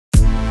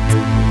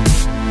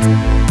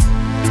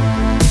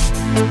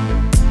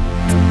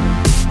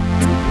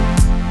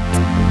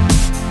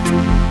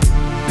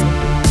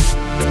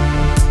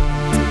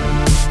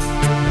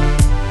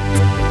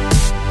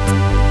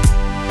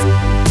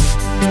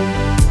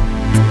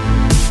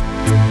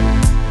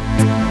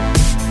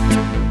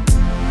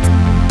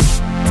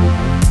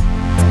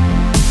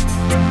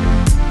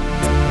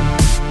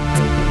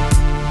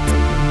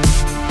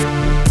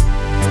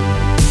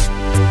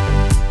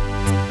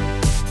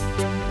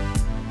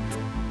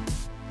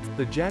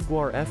The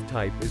Jaguar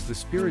F-Type is the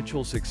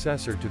spiritual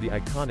successor to the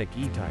iconic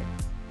E-Type.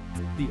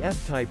 The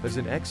F-Type is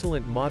an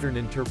excellent modern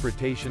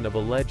interpretation of a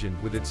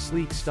legend with its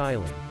sleek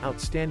styling,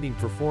 outstanding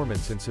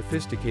performance and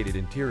sophisticated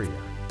interior.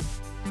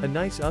 A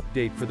nice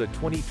update for the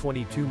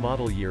 2022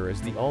 model year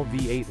is the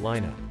all-V8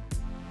 lineup.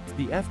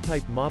 The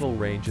F-Type model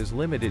range is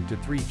limited to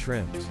 3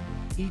 trims.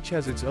 Each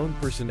has its own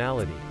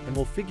personality, and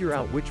we'll figure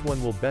out which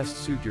one will best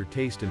suit your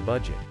taste and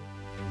budget.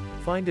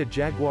 Find a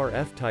Jaguar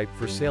F-Type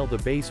for sale. The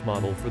base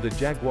model for the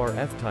Jaguar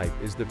F-Type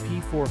is the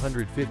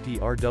P450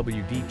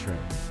 RWD trim.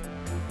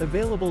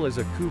 Available as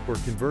a coupe or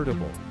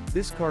convertible,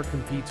 this car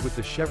competes with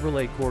the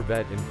Chevrolet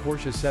Corvette and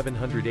Porsche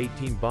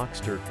 718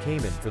 Boxster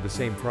Cayman for the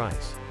same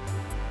price.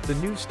 The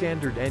new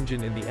standard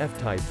engine in the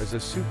F-Type is a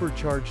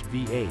supercharged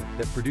V8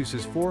 that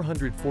produces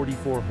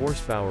 444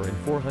 horsepower and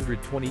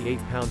 428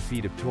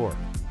 pound-feet of torque.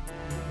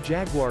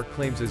 Jaguar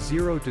claims a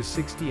 0 to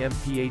 60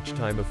 mph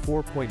time of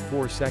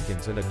 4.4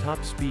 seconds and a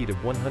top speed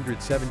of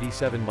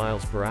 177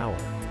 miles per hour.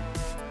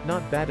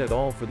 Not bad at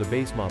all for the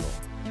base model.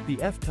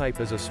 The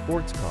F-Type is a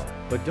sports car,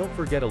 but don't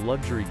forget a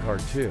luxury car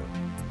too.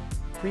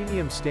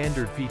 Premium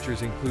standard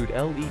features include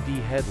LED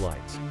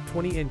headlights,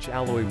 20-inch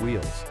alloy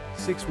wheels,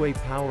 6-way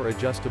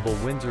power-adjustable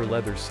Windsor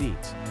leather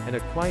seats, and a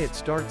quiet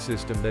start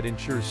system that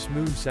ensures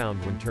smooth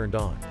sound when turned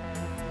on.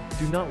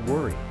 Do not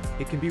worry,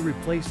 it can be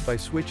replaced by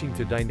switching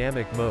to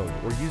dynamic mode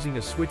or using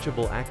a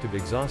switchable active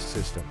exhaust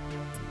system.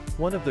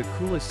 One of the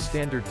coolest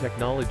standard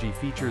technology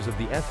features of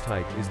the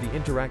F-Type is the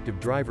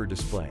interactive driver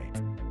display.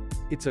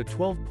 It's a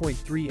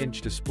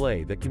 12.3-inch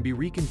display that can be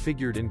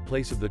reconfigured in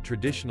place of the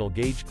traditional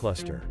gauge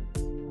cluster.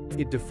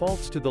 It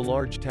defaults to the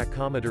large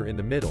tachometer in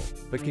the middle,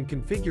 but can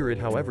configure it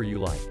however you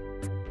like.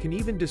 Can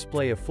even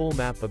display a full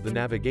map of the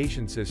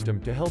navigation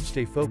system to help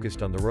stay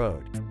focused on the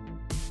road.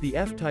 The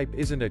F-Type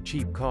isn't a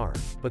cheap car,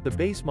 but the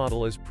base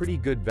model is pretty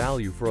good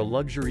value for a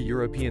luxury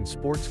European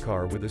sports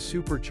car with a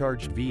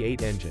supercharged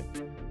V8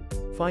 engine.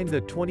 Find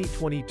the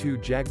 2022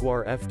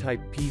 Jaguar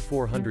F-Type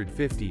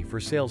P450 for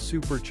sale.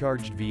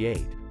 Supercharged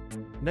V8.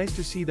 Nice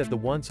to see that the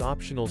once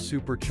optional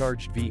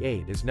supercharged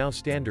V8 is now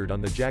standard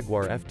on the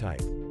Jaguar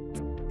F-Type.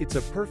 It's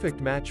a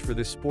perfect match for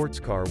this sports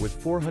car with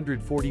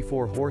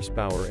 444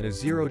 horsepower and a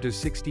 0 to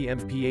 60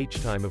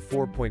 mph time of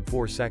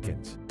 4.4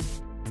 seconds.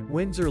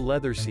 Windsor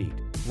leather seat.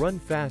 Run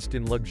fast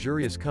in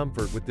luxurious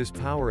comfort with this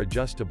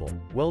power-adjustable,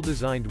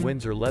 well-designed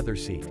Windsor leather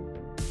seat.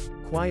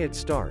 Quiet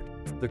start.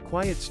 The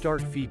quiet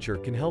start feature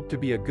can help to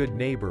be a good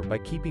neighbor by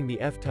keeping the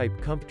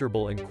F-Type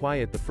comfortable and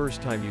quiet the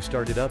first time you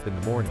start it up in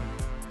the morning.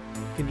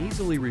 Can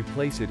easily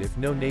replace it if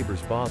no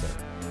neighbors bother.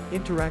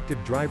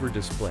 Interactive driver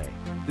display.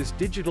 This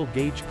digital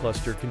gauge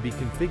cluster can be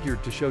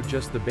configured to show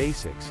just the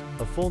basics,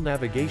 a full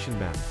navigation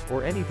map,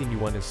 or anything you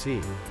want to see.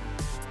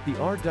 The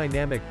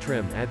R-Dynamic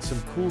trim adds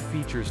some cool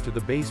features to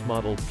the base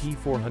model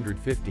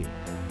P450.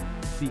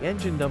 The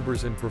engine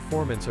numbers and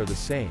performance are the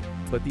same,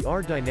 but the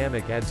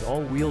R-Dynamic adds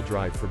all-wheel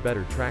drive for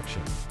better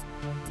traction.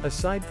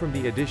 Aside from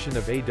the addition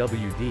of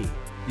AWD,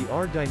 the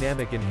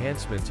R-Dynamic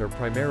enhancements are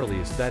primarily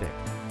aesthetic.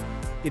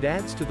 It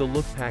adds to the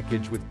look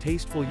package with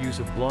tasteful use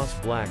of gloss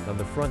black on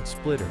the front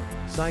splitter,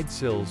 side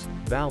sills,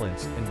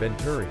 valance, and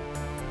venturi.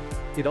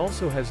 It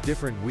also has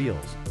different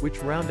wheels, which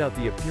round out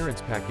the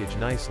appearance package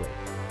nicely.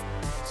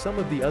 Some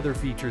of the other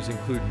features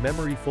include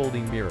memory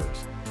folding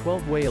mirrors,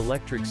 12-way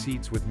electric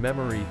seats with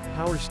memory,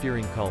 power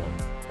steering column,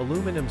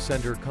 aluminum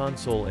center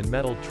console and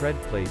metal tread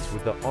plates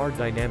with the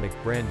R-Dynamic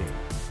branding.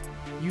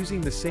 Using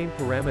the same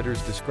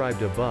parameters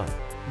described above,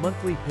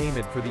 monthly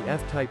payment for the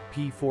F-Type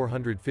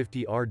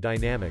P450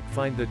 R-Dynamic.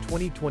 Find the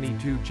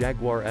 2022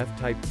 Jaguar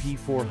F-Type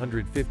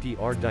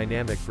P450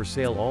 R-Dynamic for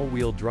sale.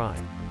 All-wheel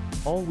drive.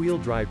 All-wheel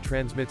drive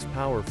transmits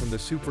power from the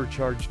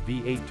supercharged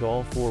V8 to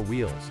all 4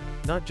 wheels,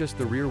 not just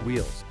the rear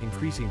wheels,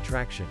 increasing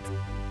traction.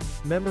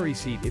 Memory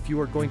seat. If you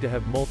are going to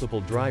have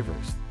multiple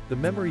drivers, the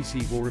memory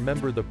seat will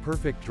remember the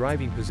perfect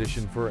driving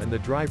position for and the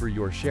driver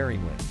you are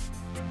sharing with.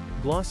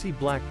 Glossy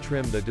black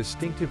trim. The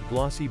distinctive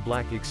glossy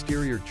black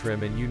exterior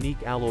trim and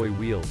unique alloy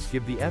wheels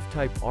give the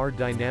F-Type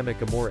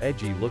R-Dynamic a more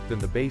edgy look than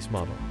the base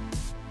model.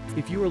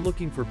 If you are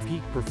looking for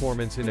peak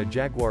performance in a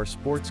Jaguar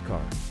sports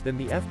car, then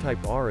the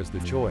F-Type R is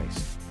the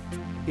choice.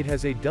 It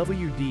has a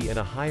WD and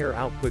a higher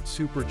output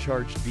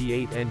supercharged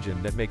V8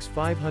 engine that makes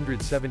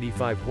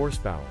 575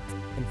 horsepower,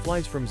 and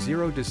flies from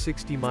 0 to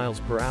 60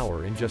 miles per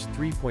hour in just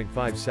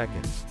 3.5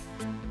 seconds.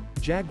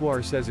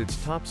 Jaguar says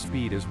its top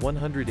speed is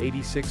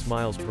 186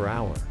 miles per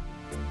hour.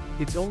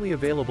 It's only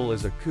available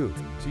as a coupe,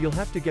 so you'll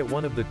have to get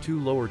one of the 2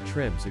 lower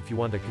trims if you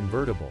want a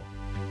convertible.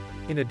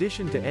 In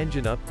addition to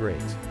engine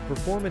upgrades,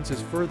 performance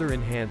is further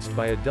enhanced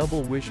by a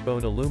double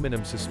wishbone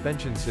aluminum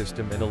suspension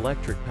system and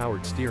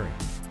electric-powered steering.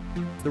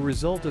 The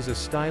result is a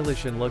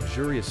stylish and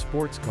luxurious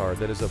sports car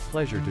that is a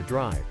pleasure to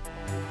drive.